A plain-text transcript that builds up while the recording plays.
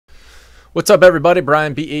What's up, everybody?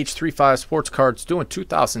 Brian BH35 Sports Cards doing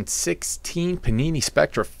 2016 Panini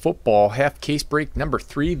Spectra football half case break number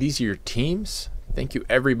 3. These are your teams. Thank you,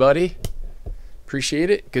 everybody. Appreciate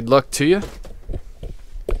it. Good luck to you.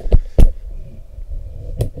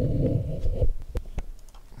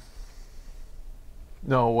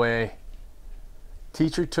 No way.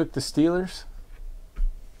 Teacher took the Steelers?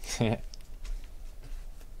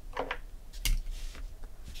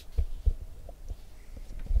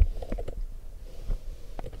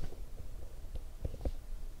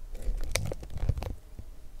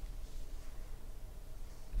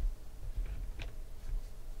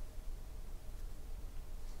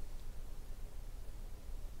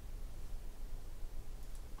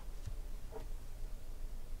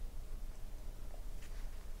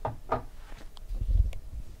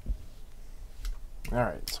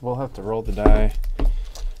 Alright, so we'll have to roll the die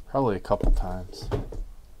probably a couple times.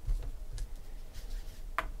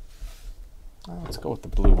 Let's go with the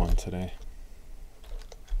blue one today.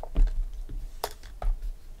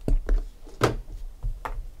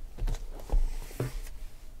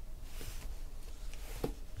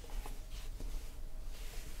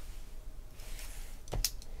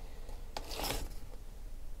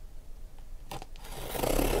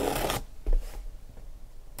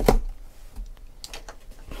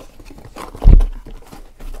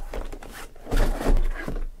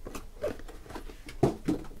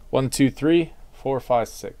 One, two, three, 4, 5,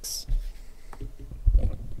 6.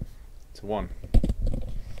 It's 1.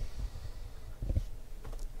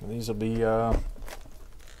 And these will be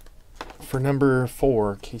for number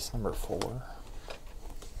 4, case number 4.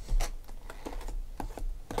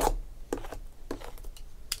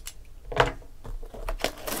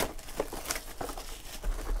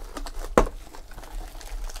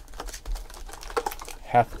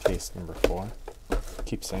 Half case number 4.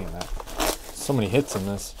 Keep saying that. So many hits in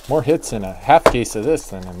this. More hits in a half case of this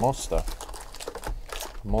than in most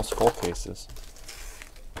stuff. Most full cases.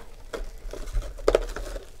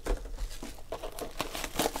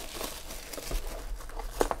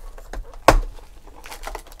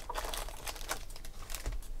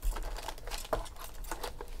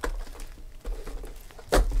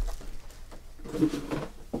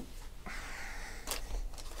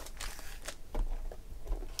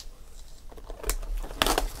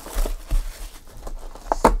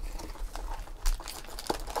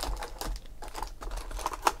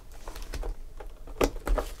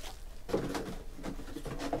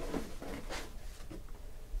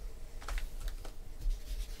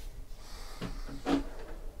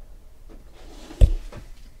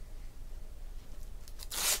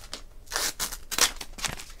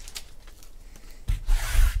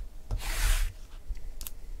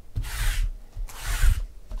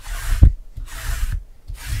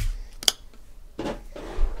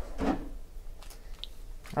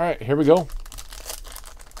 All right, here we go.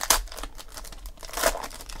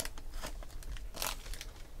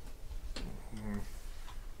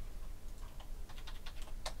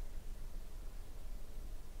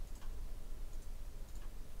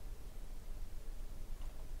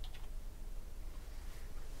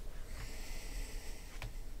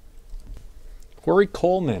 Corey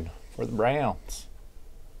Coleman for the Browns.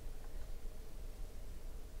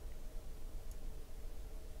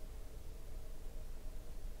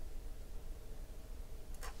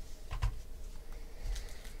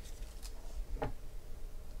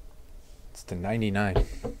 To 99.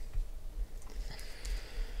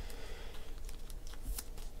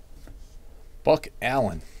 Buck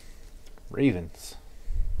Allen, Ravens.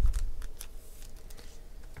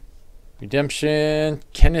 Redemption,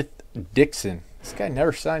 Kenneth Dixon. This guy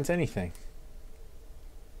never signs anything.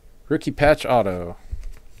 Rookie patch auto.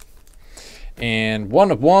 And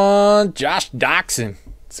 1 of 1, Josh Doxson.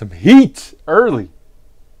 Some heat early.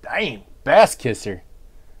 Dang, bass kisser.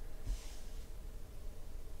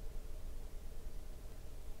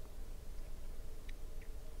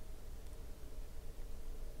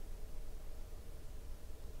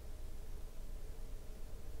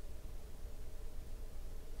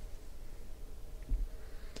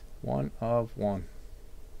 One of 1.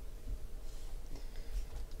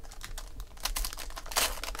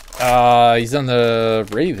 He's on the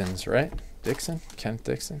Ravens, right? Dixon, Kent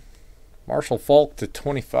Dixon. Marshall Faulk to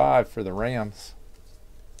 25 for the Rams.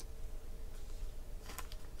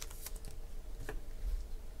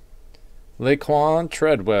 Laquan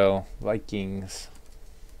Treadwell, Vikings.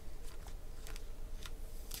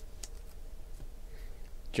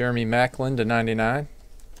 Jeremy Maclin to 99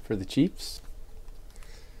 for the Chiefs.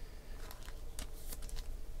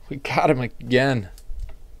 We got him again.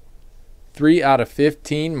 3 out of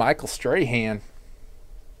 15, Michael Strahan.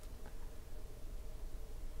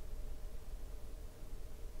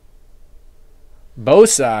 Bo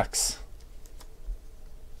Sox.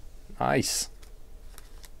 Nice.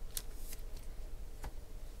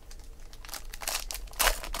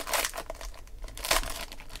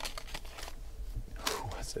 Who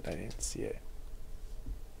was it? I didn't see it.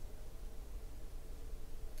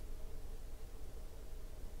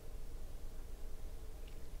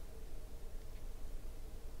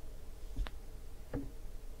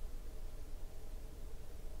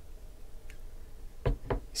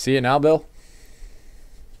 See it now, Bill?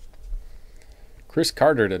 Chris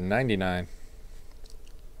Carter to 99.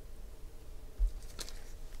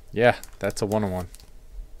 Yeah, that's a 1-on-1.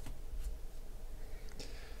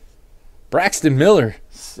 Braxton Miller.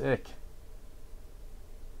 Sick.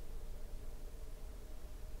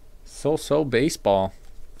 So baseball.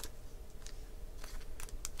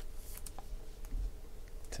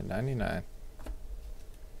 To 99.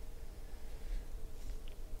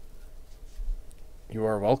 You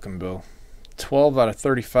are welcome, Bill. 12 out of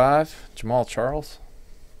 35. Jamal Charles.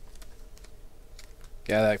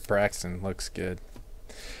 Yeah, that Braxton looks good.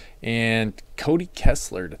 And Cody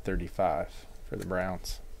Kessler to 35 for the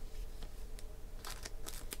Browns.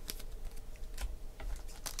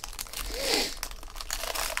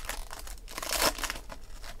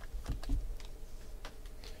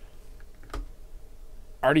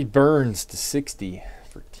 Artie Burns to 60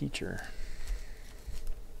 for Teacher.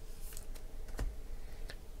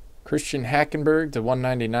 Christian Hackenberg to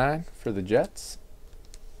 199 for the Jets.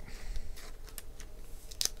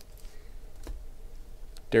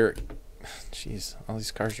 Derek, jeez, all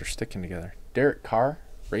these cards are sticking together. Derek Carr,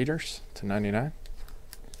 Raiders to 99.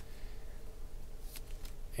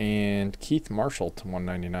 And Keith Marshall to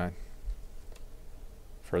 199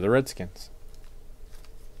 for the Redskins.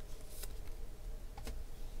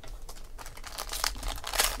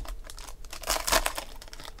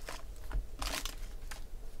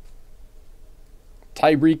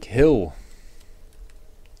 Tyreek Hill,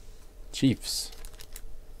 Chiefs.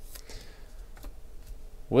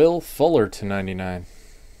 Will Fuller to 99,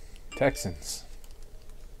 Texans.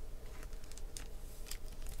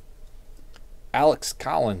 Alex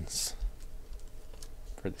Collins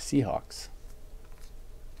for the Seahawks.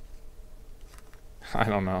 I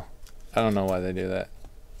don't know. I don't know why they do that.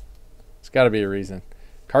 It's got to be a reason.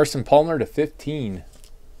 Carson Palmer to 15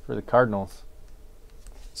 for the Cardinals.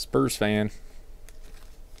 Spurs fan.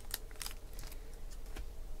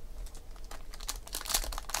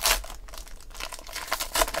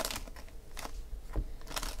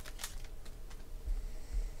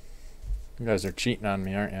 You guys are cheating on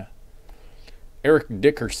me, aren't you? Eric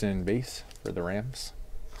Dickerson, base for the Rams.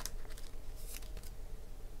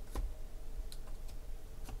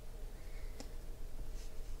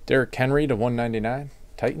 Derrick Henry to 199,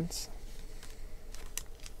 Titans.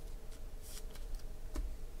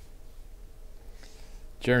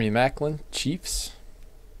 Jeremy Maclin, Chiefs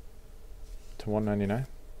to 199.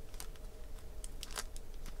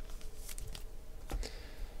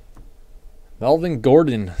 Melvin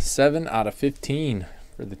Gordon, 7 out of 15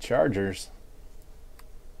 for the Chargers.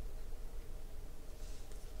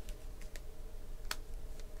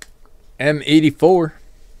 M84.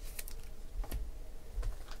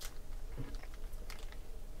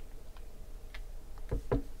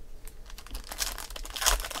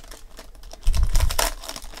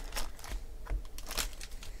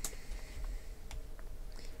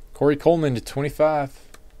 Corey Coleman to 25,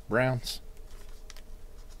 Browns.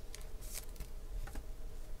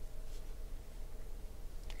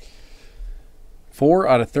 Four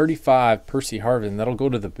out of 35, Percy Harvin. That'll go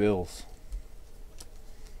to the Bills.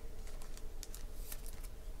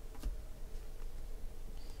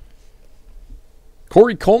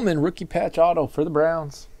 Corey Coleman, rookie patch auto for the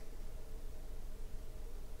Browns.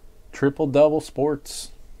 Triple-double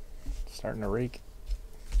sports. Starting to rake.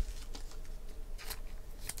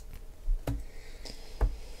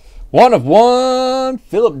 One of one,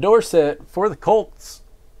 Philip Dorsett for the Colts.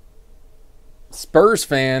 Spurs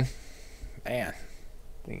fan. Man,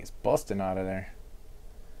 thing is busting out of there.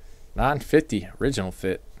 950, original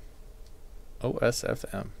fit.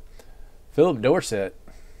 OSFM. Philip Dorsett.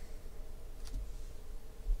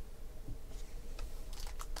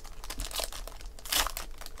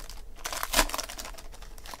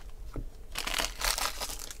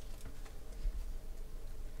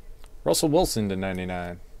 Russell Wilson to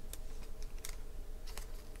 99.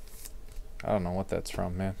 I don't know what that's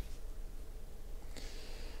from, man.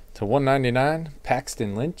 To 199,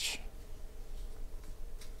 Paxton Lynch.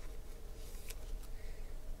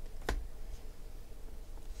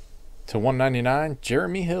 To 199,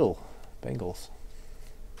 Jeremy Hill, Bengals.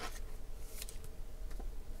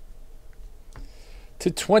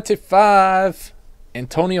 To 25,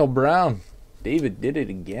 Antonio Brown. David did it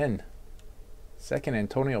again. Second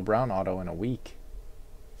Antonio Brown auto in a week.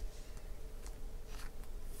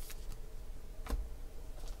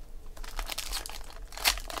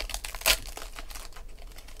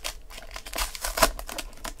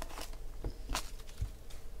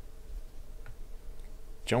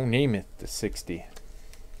 Joe Namath to 60.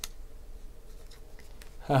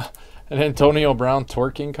 An Antonio Brown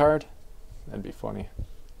twerking card? That'd be funny.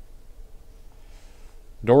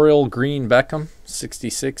 Dorial Green Beckham,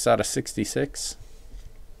 66 out of 66.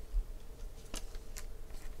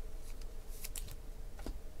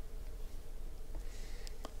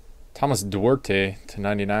 Thomas Duarte to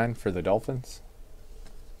 99 for the Dolphins.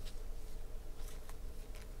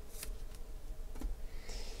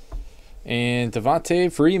 And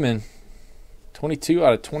Devontae Freeman, 22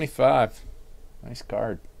 out of 25. Nice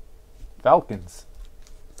card. Falcons,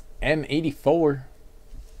 M84.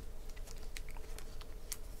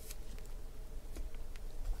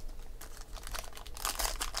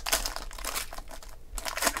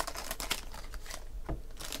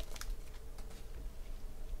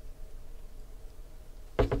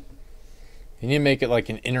 You need to make it like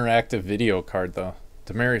an interactive video card, though.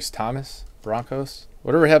 Demaryius Thomas, Broncos.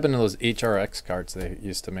 Whatever happened to those HRX cards they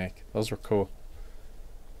used to make? Those were cool.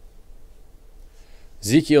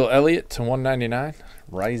 Ezekiel Elliott to 199.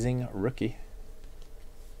 Rising rookie.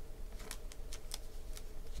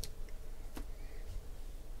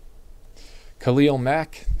 Khalil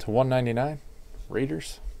Mack to 199.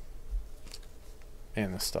 Raiders.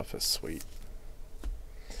 Man, this stuff is sweet.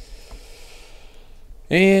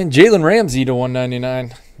 And Jalen Ramsey to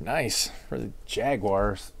 199. Nice for the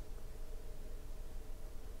Jaguars.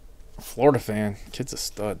 Florida fan. Kid's a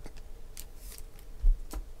stud.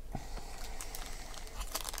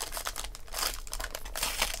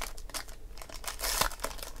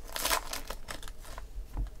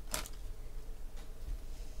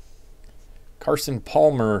 Carson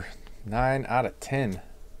Palmer, 9 out of 10.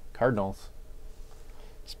 Cardinals.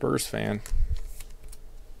 Spurs fan.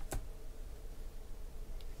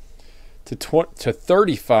 To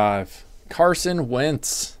 35, Carson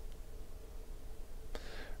Wentz.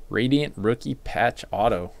 Radiant rookie patch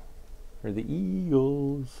auto for the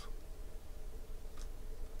Eagles.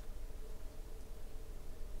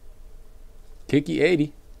 Kiki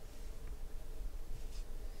 80.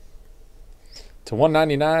 To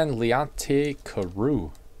 199, Leonte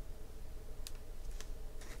Carew.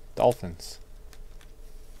 Dolphins.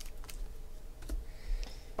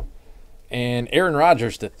 And Aaron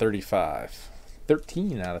Rodgers to 35.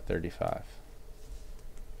 13 out of 35.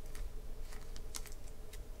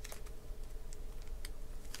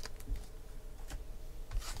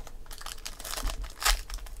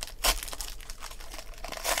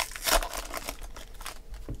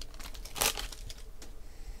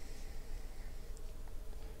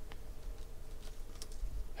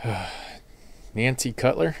 Nancy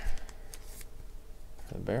Cutler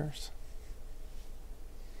for the Bears.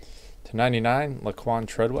 To 99, Laquan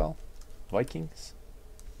Treadwell, Vikings.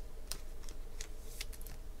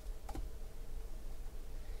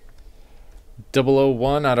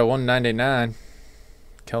 .001 out of 199,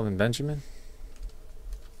 Kelvin Benjamin.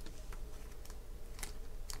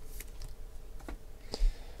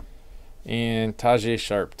 And Tajay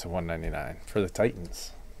Sharp to 199 for the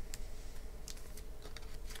Titans.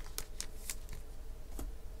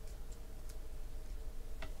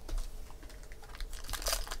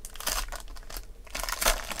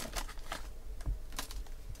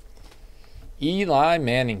 Eli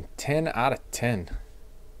Manning, 10 out of 10.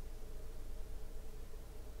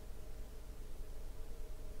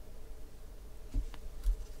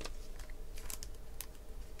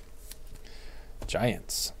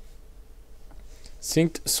 Giants.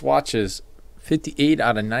 Synced swatches, 58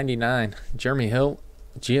 out of 99. Jeremy Hill,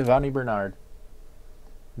 Giovanni Bernard.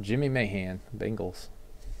 Jimmy Mahan, Bengals.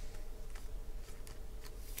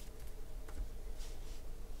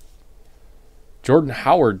 Jordan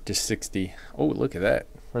Howard to 60. Oh, look at that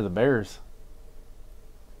for the Bears.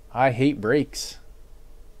 I hate breaks.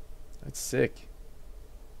 That's sick.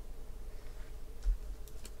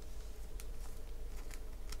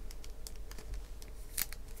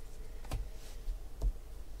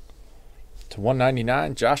 To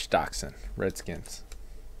 199, Josh Doxson, Redskins.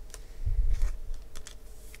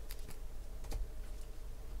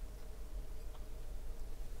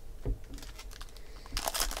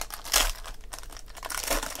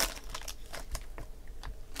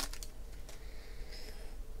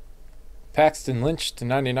 Paxton Lynch to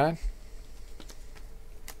 99.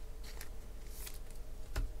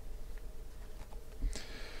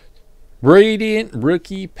 Radiant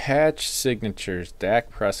rookie patch signatures.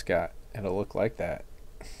 Dak Prescott. It'll look like that.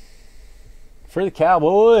 For the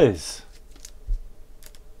Cowboys.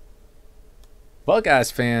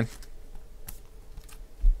 Buckeyes fan.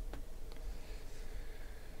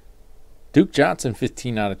 Duke Johnson,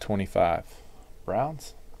 15 out of 25.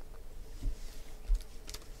 Browns.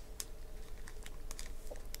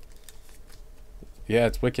 Yeah,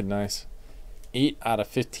 it's wicked nice. 8 out of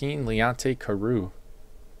 15. Leonte Carew.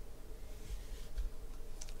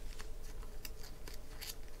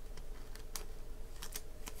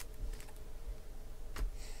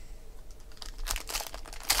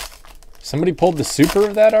 Somebody pulled the super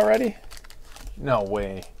of that already? No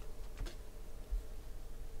way.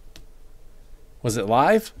 Was it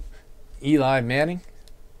live? Eli Manning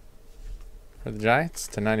for the Giants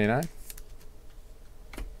to 99.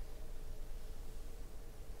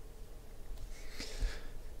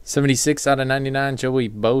 $76 out of 99. Joey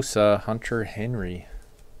Bosa, Hunter Henry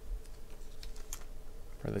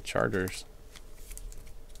for the Chargers.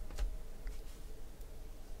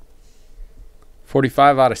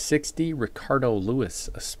 45 out of 60. Ricardo Lewis,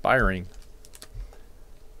 aspiring.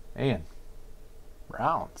 Man,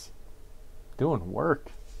 Browns doing work.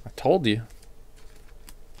 I told you.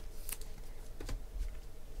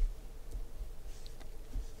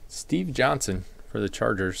 Steve Johnson for the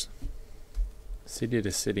Chargers. City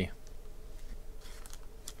to city.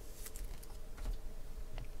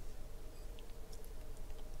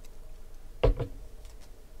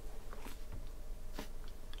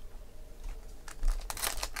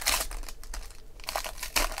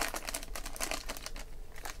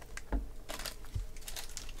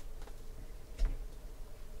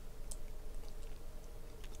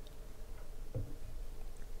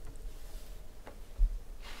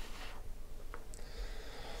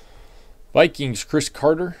 Vikings, Chris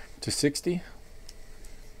Carter to 60.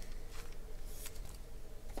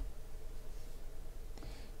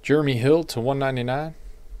 Jeremy Hill to 199.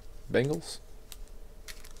 Bengals.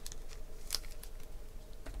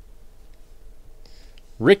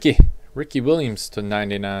 Ricky Williams to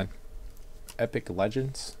 99. Epic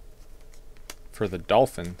Legends for the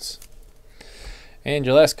Dolphins. And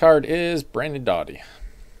your last card is Brandon Doughty.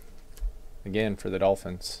 Again for the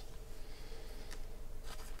Dolphins.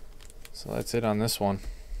 So that's it on this one.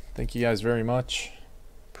 Thank you guys very much.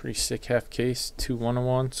 Pretty sick half case. 2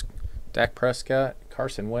 1-on-1s. Dak Prescott,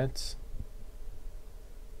 Carson Wentz.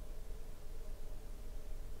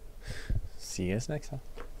 See you guys next time.